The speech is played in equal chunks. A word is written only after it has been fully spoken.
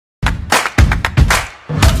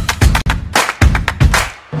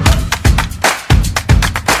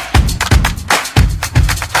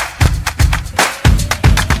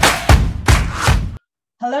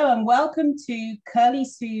welcome to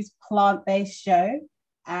Kirly-Sue's plant-based show.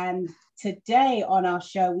 And today on our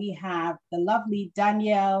show, we have the lovely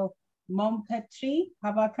Danielle Maupertuis.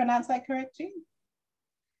 Have I pronounced that correctly?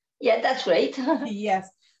 Yeah, that's right. Yes,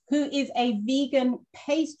 who is a vegan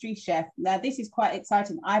pastry chef. Now, this is quite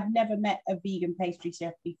exciting. I've never met a vegan pastry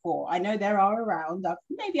chef before. I know there are around.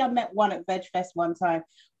 Maybe I met one at Veg Fest one time,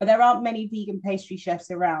 but there aren't many vegan pastry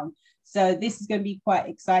chefs around. So this is going to be quite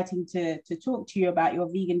exciting to talk to you about your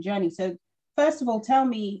vegan journey. So first of all, tell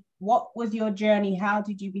me, what was your journey? How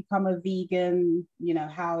did you become a vegan? You know,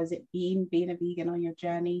 how has it been being a vegan on your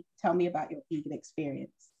journey? Tell me about your vegan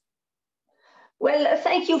experience. Well,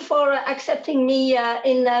 thank you for accepting me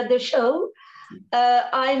in the show.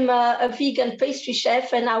 I'm a vegan pastry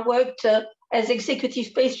chef, and I worked as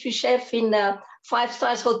executive pastry chef in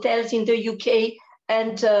 5-star hotels in the UK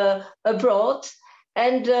and abroad.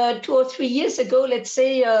 And 2 or 3 years ago, let's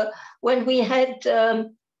say, when we had a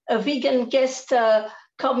vegan guest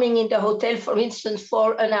coming in the hotel, for instance,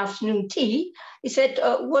 for an afternoon tea, he said,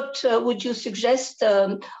 what would you suggest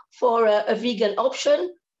for a vegan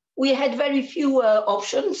option? We had very few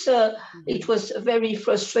options. It was very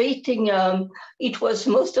frustrating. It was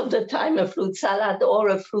most of the time a fruit salad or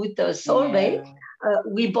a fruit sorbet. Yeah.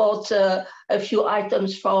 We bought a few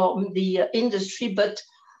items from the industry, but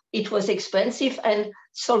it was expensive, and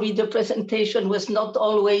sorry, the presentation was not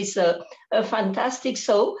always fantastic.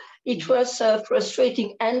 So it was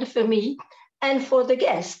frustrating, and for me and for the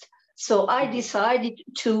guest. So I decided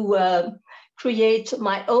to create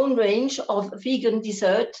my own range of vegan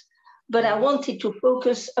dessert, but I wanted to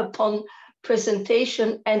focus upon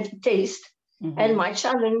presentation and taste. Mm-hmm. And my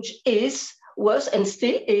challenge was and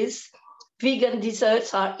still is, vegan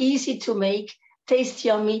desserts are easy to make, taste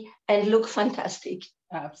yummy, and look fantastic.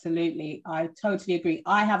 Absolutely. I totally agree.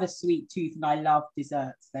 I have a sweet tooth and I love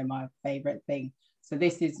desserts. They're my favorite thing. So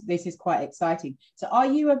this is quite exciting. So are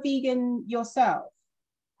you a vegan yourself?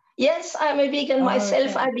 Yes, I'm a vegan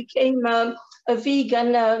myself. Okay. I became a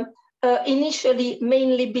vegan initially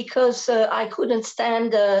mainly because I couldn't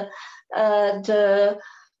stand the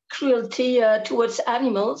cruelty towards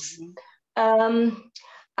animals. Mm-hmm.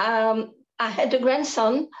 I had a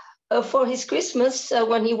grandson for his Christmas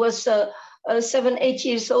when he was 7-8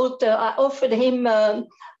 years old. I offered him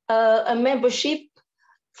a membership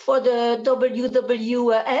for the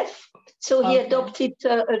WWF. So he adopted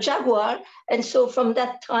a jaguar. And so from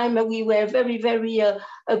that time, we were very, very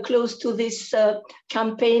close to this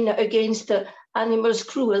campaign against animals'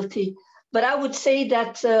 cruelty. But I would say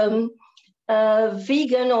that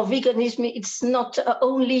vegan or veganism, it's not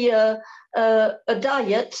only a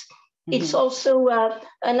diet. Mm-hmm. It's also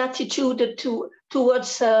an attitude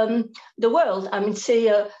towards the world. I mean,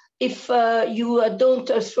 say, if you don't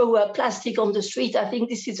throw plastic on the street, I think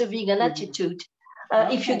this is a vegan mm-hmm. attitude.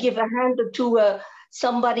 If you give a hand to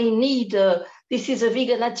somebody in need, this is a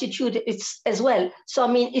vegan attitude as well. So,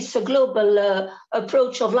 I mean, it's a global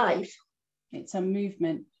approach of life. It's a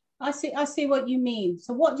movement. I see what you mean.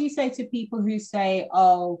 So what do you say to people who say,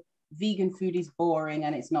 oh, vegan food is boring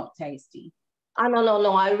and it's not tasty?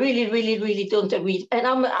 No. I really don't agree. And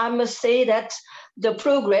I must say that the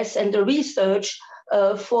progress and the research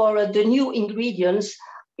for the new ingredients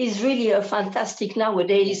is really fantastic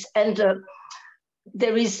nowadays. And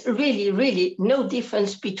there is really no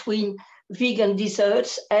difference between vegan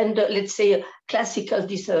desserts and, let's say, classical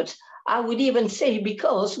desserts. I would even say,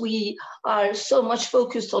 because we are so much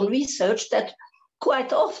focused on research, that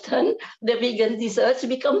quite often the vegan desserts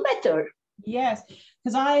become better. Yes,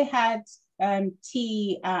 because I had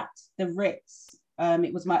tea at the Ritz.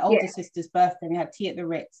 It was my older sister's birthday. We had tea at the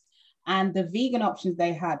Ritz, and the vegan options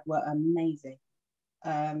they had were amazing.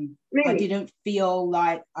 Really? I didn't feel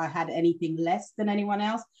like I had anything less than anyone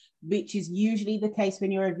else, which is usually the case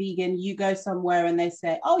when you're a vegan. You go somewhere and they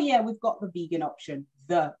say, oh yeah, we've got the vegan option,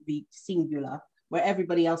 the singular, where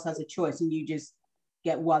everybody else has a choice and you just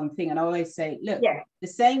get one thing. And I always say, look, the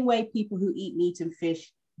same way people who eat meat and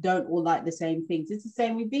fish don't all like the same things, it's the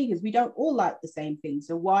same with vegans. We don't all like the same things.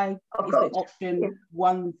 So why is the option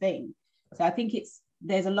one thing? So I think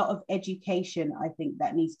there's a lot of education, I think,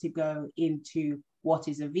 that needs to go into what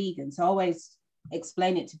is a vegan. So I always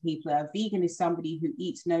explain it to people. A vegan is somebody who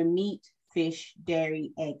eats no meat, fish,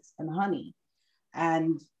 dairy, eggs, and honey.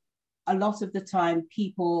 And a lot of the time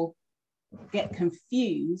people get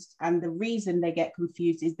confused. And the reason they get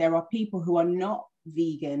confused is there are people who are not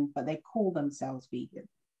vegan, but they call themselves vegan.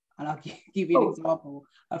 And I'll give you an example.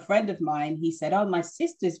 A friend of mine, he said, oh, my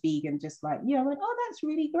sister's vegan, just like you. I went, oh, that's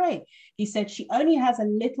really great. He said, she only has a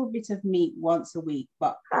little bit of meat once a week,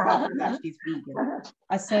 but apart from that, she's vegan.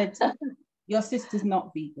 I said, your sister's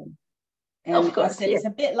not vegan. And of course, I said, it's a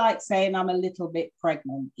bit like saying I'm a little bit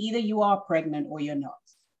pregnant. Either you are pregnant or you're not.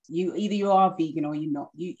 Either you are vegan or you're not.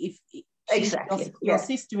 Exactly. Your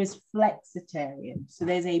sister is flexitarian, so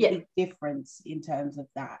there's a big difference in terms of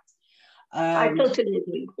that. I totally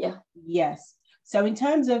agree. Yeah. Yes. So in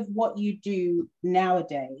terms of what you do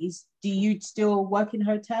nowadays, do you still work in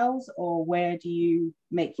hotels, or where do you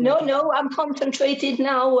make your No, I'm concentrated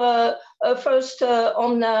now first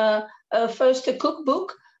on first a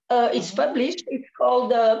cookbook. It's published. It's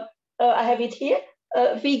called, I have it here,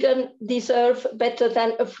 Vegan Deserve Better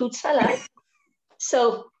Than a Fruit Salad.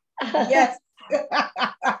 So. Yes.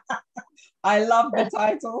 I love the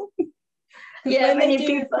title. Yeah, many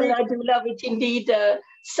people do love it indeed.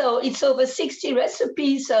 So it's over 60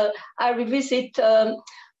 recipes. I revisit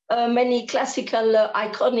many classical,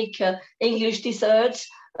 iconic English desserts,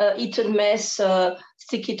 Eton mess,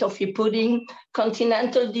 sticky toffee pudding,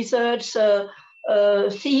 continental desserts,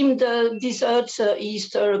 themed desserts,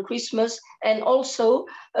 Easter, Christmas, and also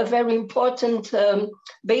a very important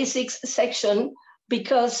basics section,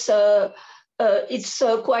 because it's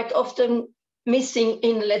quite often missing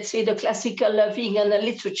in, let's say, the classical vegan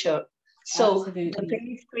literature. So absolutely. The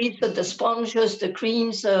pastries, the sponges, the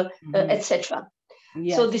creams, etc.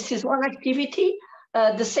 Yes. So this is one activity.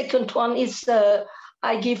 The second one is I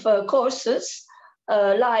give courses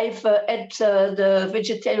live at the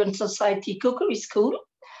Vegetarian Society Cookery School.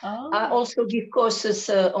 I also give courses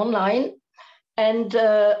online, and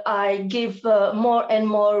I give more and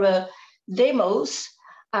more demos.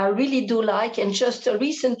 I really do like, and just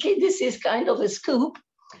recently, this is kind of a scoop,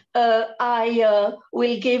 I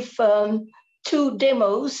will give 2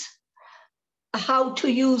 demos how to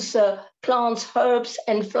use plants, herbs,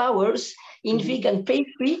 and flowers in vegan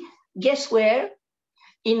pastry. Guess where?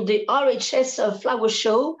 In the RHS flower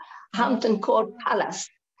show, Hampton Court Palace.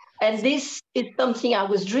 And this is something I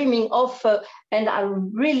was dreaming of, and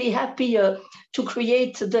I'm really happy to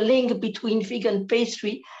create the link between vegan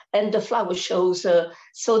pastry and the flower shows.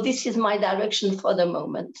 So this is my direction for the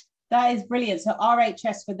moment. That is brilliant. So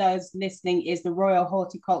RHS, for those listening, is the Royal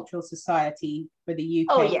Horticultural Society for the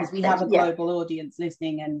UK, because we have a global audience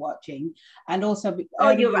listening and watching. And also,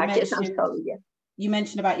 you're right. Yes, I'm sorry. Yeah. You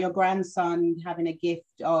mentioned about your grandson having a gift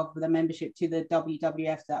of the membership to the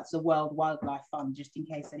WWF, that's the World Wildlife Fund, just in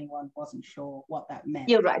case anyone wasn't sure what that meant.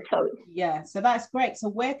 You're right, sorry. Yeah, so that's great. So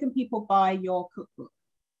where can people buy your cookbook?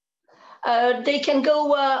 They can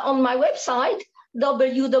go on my website,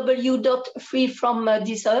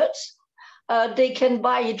 www.freefromdesserts. They can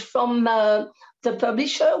buy it from the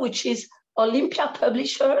publisher, which is Olympia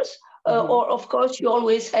Publishers, or of course you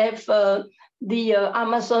always have the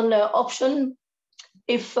Amazon option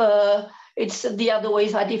if it's the other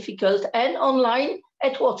ways are difficult, and online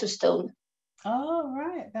at Waterstone. Oh,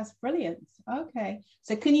 right. That's brilliant. Okay.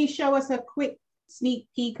 So can you show us a quick sneak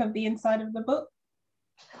peek of the inside of the book?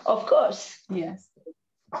 Of course. Yes.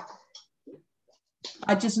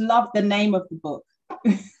 I just love the name of the book.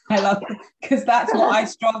 I love it because that's what I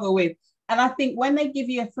struggle with. And I think when they give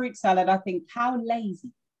you a fruit salad, I think, how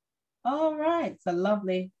lazy. All right. It's a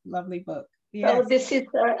lovely, lovely book. Yes. So this is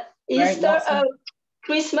Easter,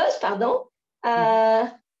 Christmas, pardon.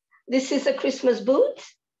 This is a Christmas boot.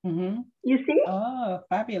 You see? Oh,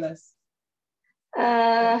 fabulous.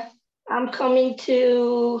 I'm coming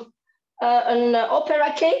to an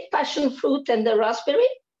opera cake, passion fruit and the raspberry.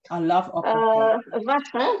 I love opera cake.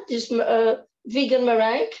 Vachin, this vegan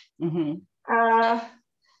meringue.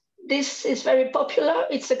 This is very popular.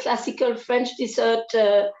 It's a classical French dessert,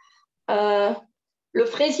 le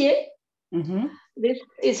fraisier. This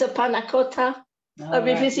is a panna cotta.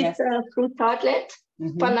 Revisit fruit tartlet,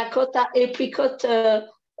 panna cotta, apricot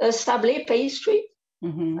sablé pastry.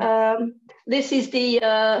 This is the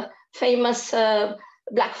famous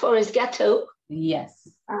Black Forest gâteau. Yes.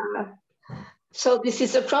 So this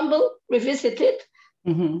is a crumble, revisited.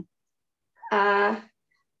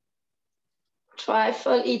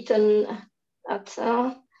 Trifle eaten at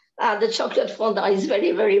the chocolate fondant is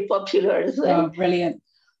very, very popular as well. Oh, brilliant.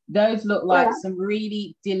 Those look like some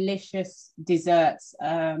really delicious desserts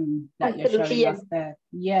that you're showing us there.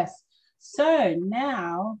 Yes. So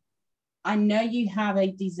now I know you have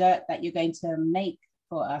a dessert that you're going to make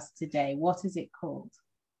for us today. What is it called?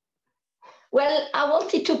 Well, I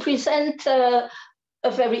wanted to present a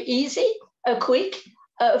very easy, a quick,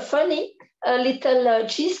 funny little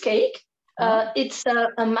cheesecake. It's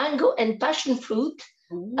a mango and passion fruit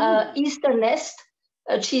Easter nest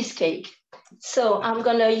cheesecake. So I'm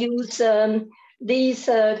going to use these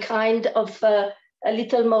kind of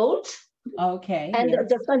little molds. Okay. And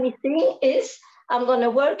the funny thing is I'm going to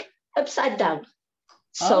work upside down.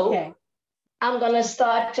 So I'm going to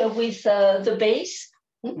start with the base,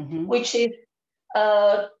 which is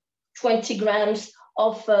 20 grams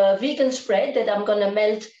of vegan spread that I'm going to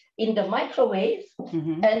melt in the microwave.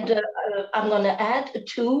 And I'm going to add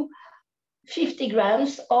 50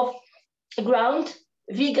 grams of ground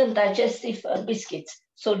vegan digestive biscuits.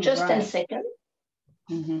 So just 10 seconds.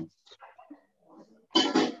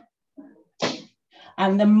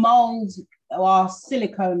 And the molds are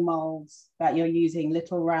silicone molds that you're using,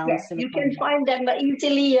 little round silicone. You can find them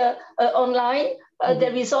easily online.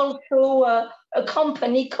 There is also a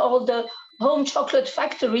company called the Home Chocolate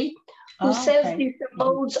Factory who sells these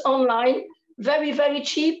molds online, very, very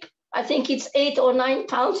cheap. I think it's £8 or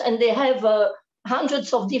 £9, and they have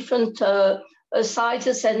hundreds of different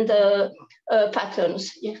sizes and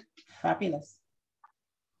patterns. Yeah. Fabulous.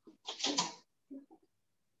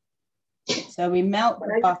 So we melt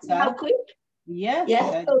the butter. How quick? Yes.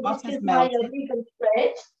 Yes. So this is my vegan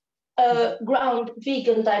spread, ground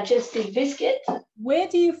vegan digestive biscuit. Where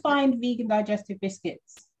do you find vegan digestive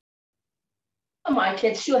biscuits?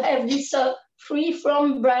 Markets. You have this Free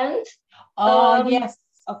From brand. Oh, yes,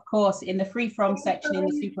 of course, in the Free From section in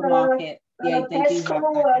the supermarket. Yeah, they do have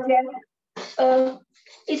that.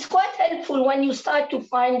 It's quite helpful when you start to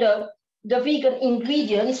find the vegan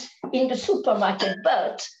ingredients in the supermarket.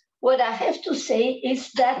 But what I have to say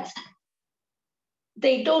is that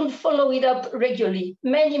they don't follow it up regularly.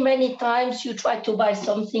 Many, many times you try to buy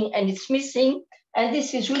something and it's missing. And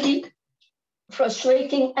this is really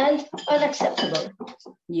frustrating and unacceptable.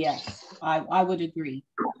 Yes, I would agree.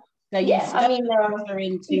 So I mean,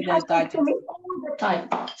 into the digestive all the time.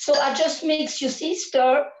 So I just mix, you see,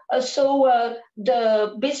 stir, so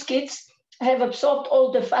the biscuits have absorbed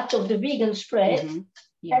all the fat of the vegan spread.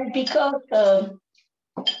 And because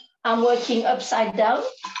I'm working upside down,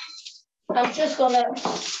 I'm just gonna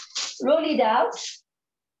roll it out.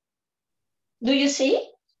 Do you see?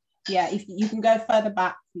 Yeah, if you can go further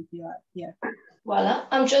back if you like. Yeah. Voila.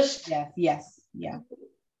 I'm just roll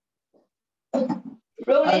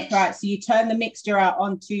it. Right. So you turn the mixture out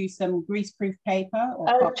onto some greaseproof paper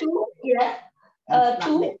or two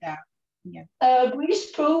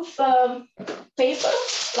greaseproof paper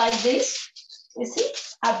like this. You see?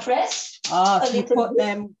 I press. So you put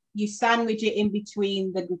them. You sandwich it in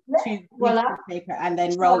between the two greaseproof paper and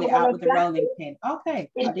then roll it out with a rolling pin. Okay.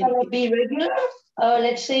 It's gonna be regular.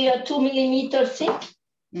 Let's say 2 millimeter thick.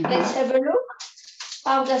 Let's have a look.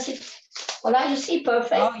 How does it? Voila, you see,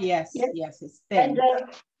 perfect. Oh yes, yes, it's thin. And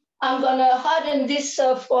I'm gonna harden this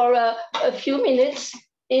for a few minutes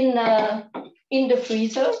in the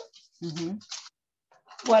freezer.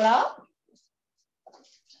 Voila.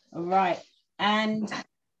 All right, and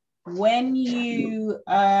when you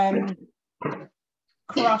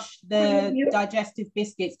crush the digestive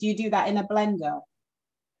biscuits, do you do that in a blender?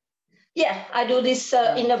 Yeah, I do this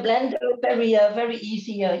in a blender, very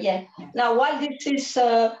easy. Yeah. Now, while this is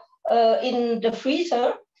in the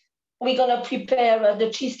freezer, we're gonna prepare the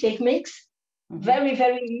cheesecake mix. Very,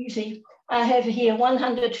 very easy. I have here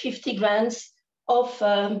 150 grams of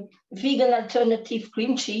vegan alternative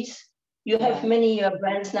cream cheese. You have many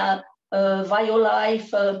brands now.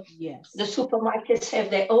 Violife, the supermarkets have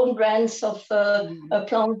their own brands of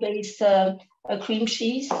plant-based cream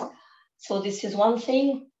cheese. So this is one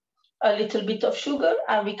thing. A little bit of sugar.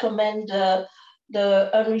 I recommend the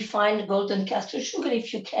unrefined golden castor sugar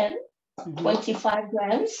if you can, 25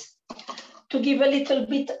 grams, to give a little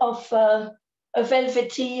bit of a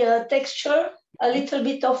velvety texture, a little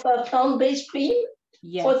bit of plant-based cream,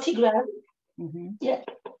 40 grams. Yeah.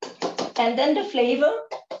 And then the flavor.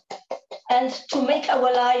 And to make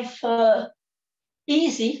our life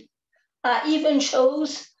easy, I even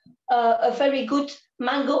chose a very good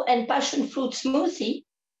mango and passion fruit smoothie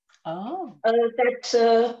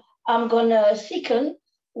that I'm gonna thicken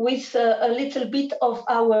with a little bit of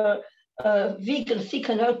our vegan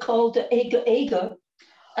thickener called Agar.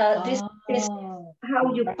 This is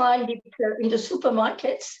how you find it in the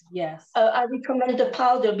supermarkets. Yes. I recommend the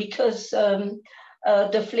powder because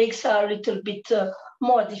the flakes are a little bit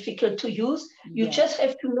more difficult to use. You just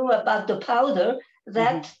have to know about the powder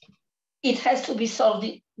that it has to be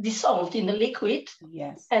dissolved in the liquid.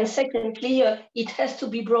 Yes. And secondly, it has to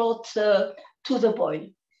be brought to the boil.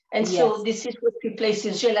 And so this is what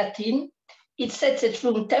replaces gelatin. It sets at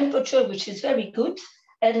room temperature, which is very good.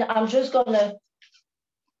 And I'm just gonna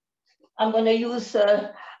use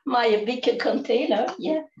my big container.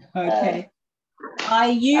 Yeah. Okay. I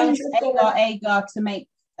use agar to make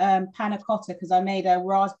panna cotta because I made a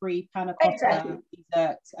raspberry panna cotta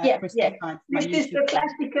dessert at Christmas time. This is the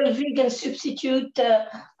classical vegan substitute to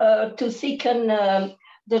thicken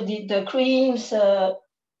the creams.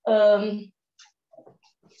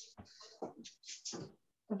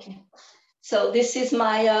 Okay. So this is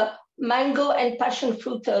my mango and passion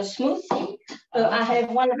fruit smoothie. I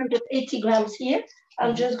have 180 grams here.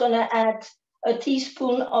 I'm just going to add a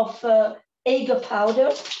teaspoon of egg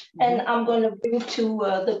powder, and I'm going to bring to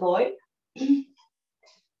the boil.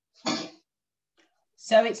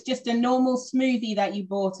 So it's just a normal smoothie that you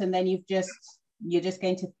bought, and then you're just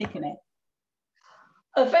going to thicken it.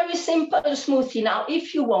 A very simple smoothie. Now,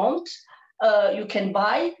 if you want, you can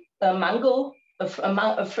buy a mango,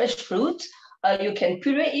 a fresh fruit. You can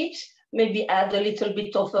puree it, maybe add a little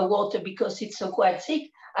bit of water because it's quite thick.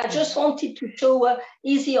 I just wanted to show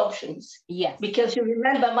easy options. Yes. Because you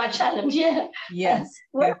remember my challenge, yeah? Yes,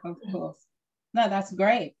 well, of course. No, that's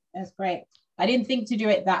great. That's great. I didn't think to do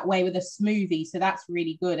it that way with a smoothie, so that's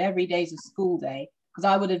really good. Every day's a school day, because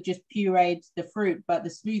I would have just pureed the fruit, but the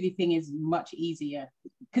smoothie thing is much easier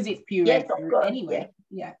because it's pureed anyway.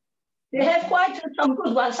 Yeah. They have quite some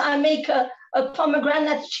good ones. I make a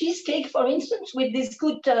pomegranate cheesecake, for instance, with this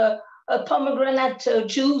good pomegranate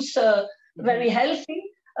juice, very healthy,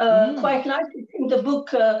 quite nice. It's in the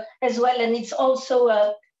book as well, and it's also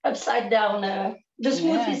upside down. The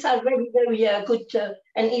smoothies are very, very good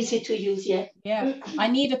and easy to use, yeah. Yeah, I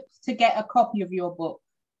need to get a copy of your book.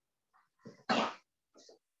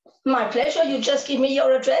 My pleasure. You just give me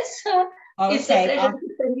your address. It's a pleasure to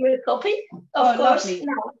send you a copy. Of course, lovely.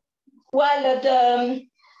 Now, while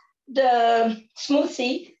the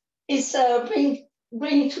smoothie is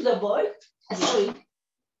bring to the boil, sorry.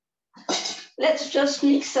 Let's just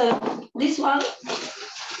mix this one.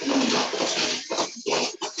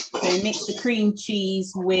 So mix the cream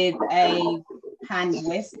cheese with a hand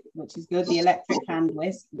whisk, which is good, the electric hand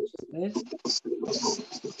whisk, which is good.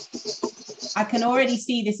 I can already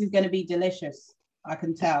see this is going to be delicious. I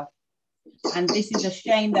can tell. And this is a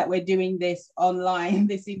shame that we're doing this online,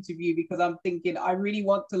 this interview, because I'm thinking I really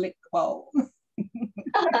want to lick the bowl.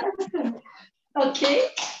 Okay,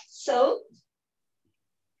 so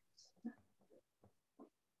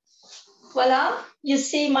voila, you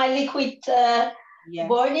see my liquid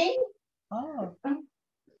boiling. Oh.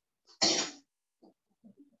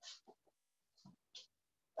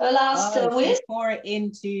 Last whisk. So pour it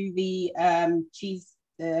into the cheese,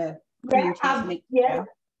 cream cheese mix.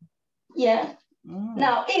 Yeah.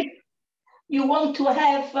 Now, if you want to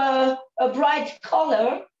have a bright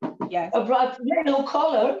color, a bright yellow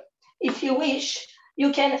color, if you wish,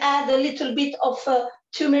 you can add a little bit of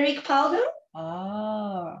turmeric powder.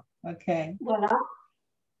 Oh, okay. Voila.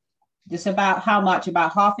 Just about how much?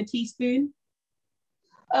 About half a teaspoon?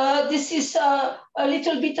 This is a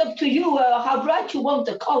little bit up to you, how bright you want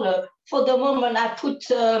the color. For the moment, I put,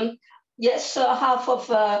 half of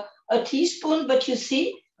a teaspoon, but you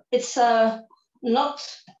see, it's not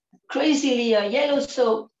crazily yellow,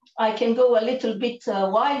 so I can go a little bit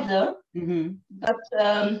wilder. But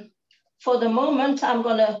for the moment, I'm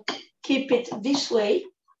going to keep it this way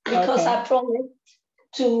because I promised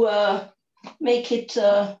to make it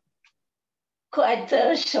quite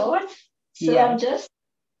short. So I'm just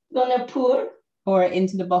going to pour it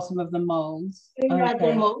into the bottom of the molds.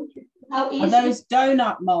 The mold. How easy? Are those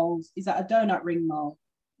donut molds? Is that a donut ring mold?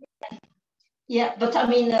 Yeah, but I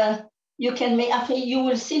mean, you can make, I think you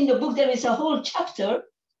will see in the book, there is a whole chapter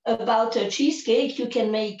about a cheesecake. You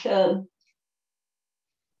can make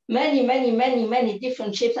many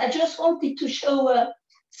different shapes. I just wanted to show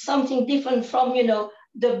something different from,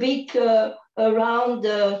 the big round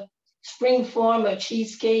spring form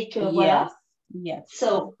cheesecake. Voila. Yes.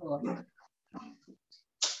 So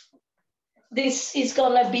this is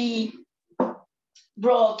going to be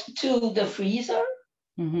brought to the freezer.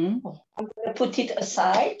 I'm going to put it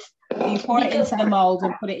aside. So you pour it into the mold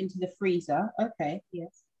and put it into the freezer. Okay,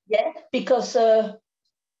 yes. Yeah, because I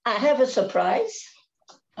have a surprise.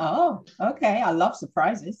 Oh, okay. I love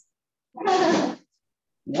surprises. What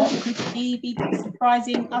could she be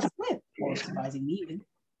surprising us with? Or surprising me with?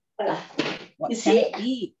 What you can it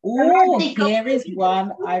be? Oh, here is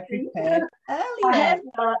one I prepared earlier. I have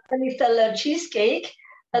a little cheesecake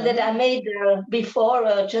that I made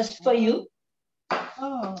before just for you.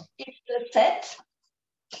 Oh. It's a set.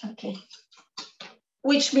 Okay.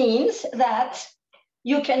 Which means that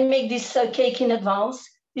you can make this cake in advance.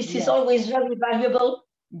 This is always very valuable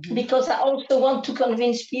because I also want to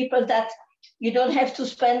convince people that you don't have to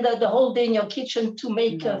spend the whole day in your kitchen to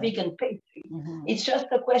make a vegan pastry. It's just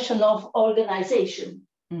a question of organization.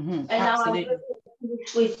 And now I'm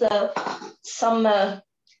with some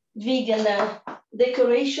vegan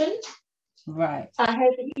decoration. Right. I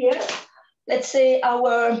have here, let's say,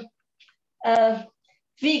 our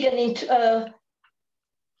vegan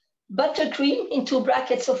buttercream, into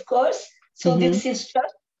brackets, of course. So this is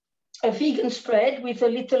just a vegan spread with a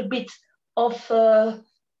little bit of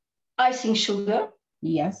icing sugar.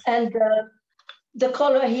 Yes. And the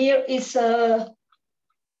color here is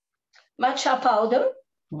matcha powder.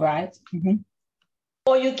 Right. Mm-hmm.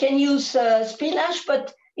 Or you can use spinach,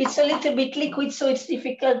 but it's a little bit liquid, so it's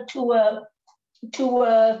difficult to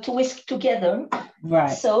whisk together.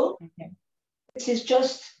 Right. So this is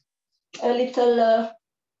just a little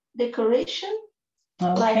decoration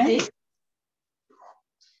like this.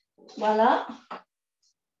 Voila.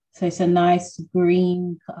 So it's a nice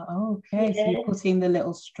green. Okay, yes. So you're putting the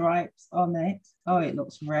little stripes on it. Oh, it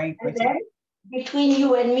looks very pretty. And then, between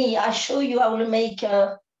you and me, I show you how to make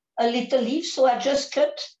a little leaf. So I just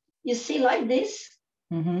cut, you see, like this.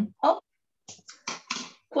 Mm-hmm. Up.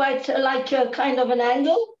 Quite like a kind of an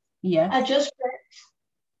angle. Yes. I just press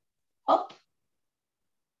up.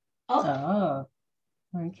 Oh,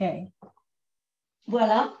 okay.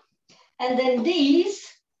 Voila. And then these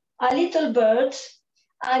are little birds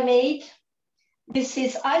I made. This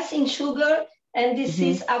is icing sugar, and this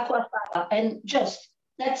is aquafaba, and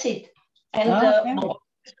that's it. And a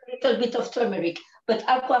little bit of turmeric. But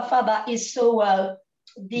aquafaba is so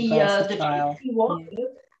the water. Yeah.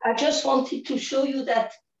 I just wanted to show you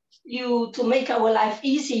that to make our life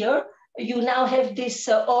easier, you now have this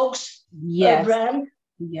Oaks brand.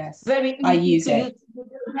 Yes. Very easy I use to it. use. You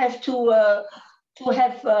don't have to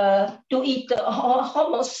eat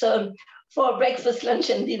hummus for breakfast, lunch,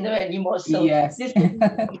 and dinner anymore. So yes. This is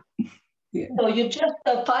so you just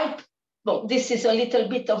pipe. Well, this is a little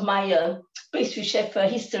bit of my pastry chef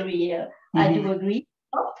history. I do agree.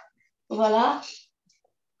 Up. Voila.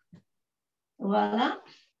 Voila.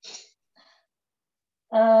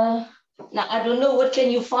 Now, I don't know what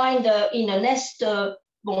can you find in a nest.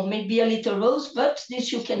 Well, maybe a little rose, but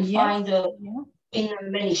this you can find in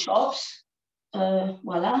many shops.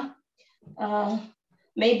 Voila.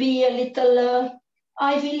 Maybe a little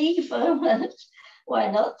ivy leaf.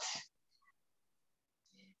 Why not?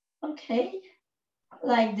 Okay,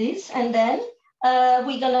 like this. And then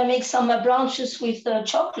we're going to make some branches with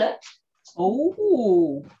chocolate.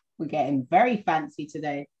 Oh, we're getting very fancy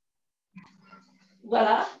today.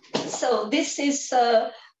 Voila. So this is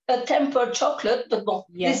a tempered chocolate, but bon,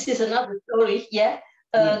 this is another story, that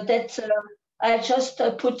I just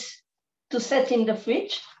put to set in the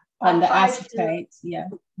fridge. On the acetate,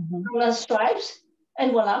 On the stripes,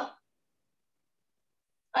 and voila.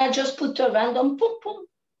 I just put a random boom, boom,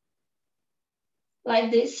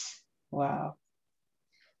 like this. Wow.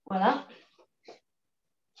 Voila.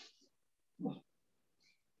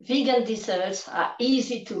 Vegan desserts are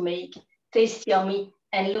easy to make, taste yummy,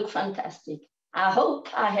 and look fantastic. I hope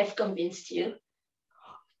I have convinced you.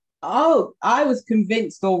 Oh, I was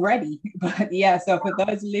convinced already, but so for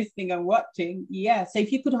those listening and watching, so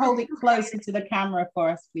if you could hold it closer to the camera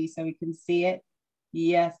for us, please, so we can see it.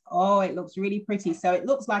 Yes. Oh, it looks really pretty. So it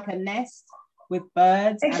looks like a nest with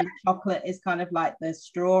birds, and the chocolate is kind of like the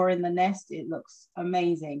straw in the nest. It looks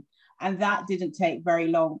amazing. And that didn't take very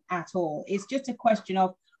long at all. It's just a question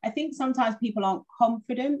of, I think sometimes people aren't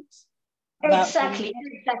confident. Exactly.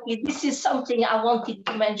 This is something I wanted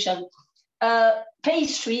to mention.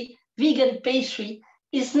 Pastry, vegan pastry,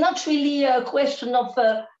 is not really a question of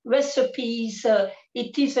recipes.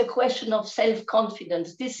 It is a question of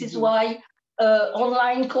self-confidence. This is why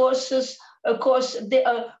online courses,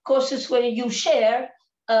 courses where you share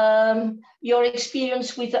your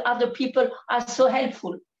experience with other people are so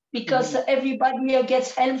helpful, because everybody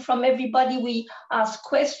gets help from everybody. We ask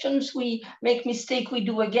questions, we make mistake, we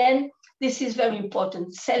do again. This is very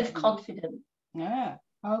important, self-confidence. Yeah,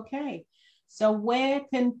 okay. So where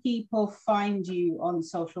can people find you on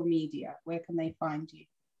social media? Where can they find you?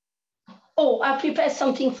 Oh, I prepared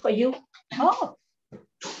something for you. Oh.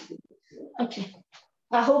 Okay.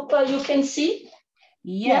 I hope you can see.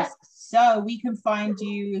 Yes. Yeah. So we can find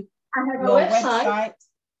you. I have your website.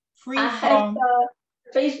 I have a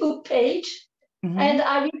Facebook page. And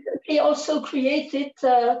I recently also created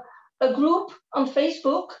a group on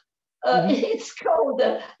Facebook. It's called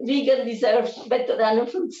Vegan Desserts Better Than a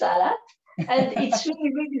Fruit Salad. And it's really,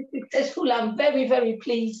 really successful. I'm very, very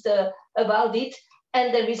pleased about it.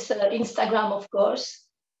 And there is Instagram, of course.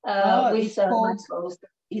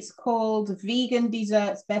 It's called Vegan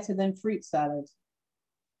Desserts Better Than Fruit Salad.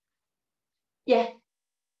 Yeah.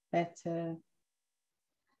 Better.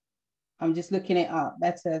 I'm just looking it up.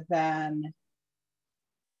 Better than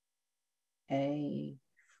a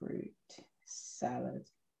fruit salad.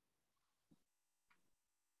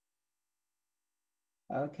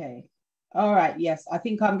 Okay. All right. Yes, I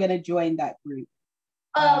think I'm going to join that group.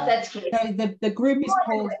 Oh, that's great. So the group is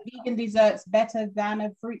called Vegan Desserts Better Than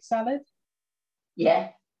a Fruit Salad?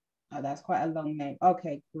 Yeah. Oh, that's quite a long name.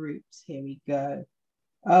 Okay, groups. Here we go.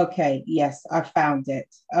 Okay, yes, I found it.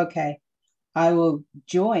 Okay, I will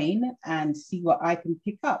join and see what I can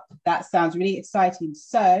pick up. That sounds really exciting.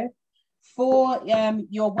 So for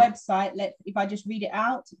your website, if I just read it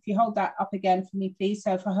out, if you hold that up again for me, please.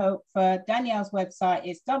 So for Danielle's website,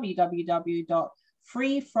 it's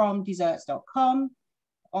www.freefromdesserts.com.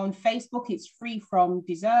 On Facebook, it's Free From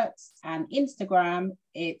Desserts, and Instagram,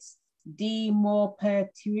 it's D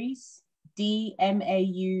Maupertuis,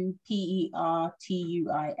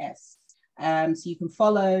 DMAUPERTUIS. So you can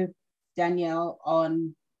follow Danielle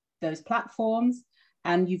on those platforms,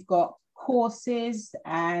 and you've got courses,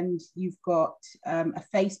 and you've got a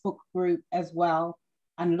Facebook group as well,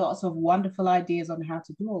 and lots of wonderful ideas on how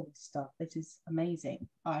to do all this stuff. It is amazing.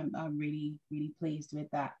 I'm really, really pleased with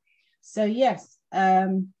that. So yes,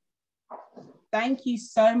 thank you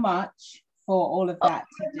so much for all of that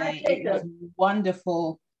today. It was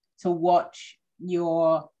wonderful to watch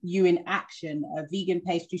you in action, a vegan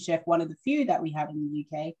pastry chef, one of the few that we have in the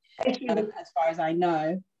UK, as far as I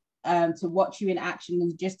know, to watch you in action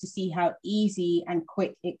and just to see how easy and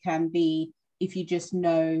quick it can be if you just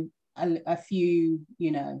know a few,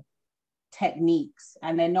 techniques,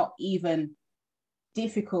 and they're not even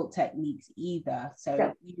difficult techniques either.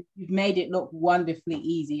 So you've made it look wonderfully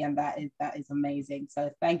easy, and that is amazing. So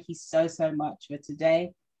thank you so much for today.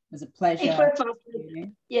 It was a pleasure. It was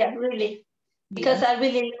yeah, really, because I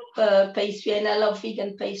really love pastry, and I love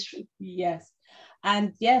vegan pastry. Yes.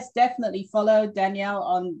 And yes, definitely follow Danielle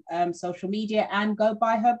on social media and go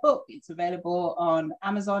buy her book. It's available on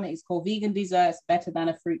Amazon. It's called Vegan Desserts Better Than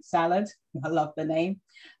a Fruit Salad. I love the name.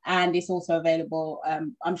 And it's also available,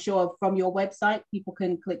 I'm sure, from your website. People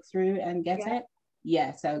can click through and get it.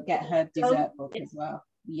 Yeah, so get her dessert book as well.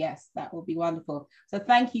 Yes, that will be wonderful. So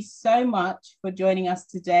thank you so much for joining us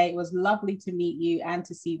today. It was lovely to meet you and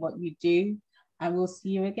to see what you do. And we'll see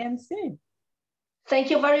you again soon.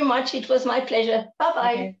 Thank you very much. It was my pleasure.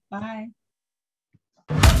 Bye-bye. Okay, bye.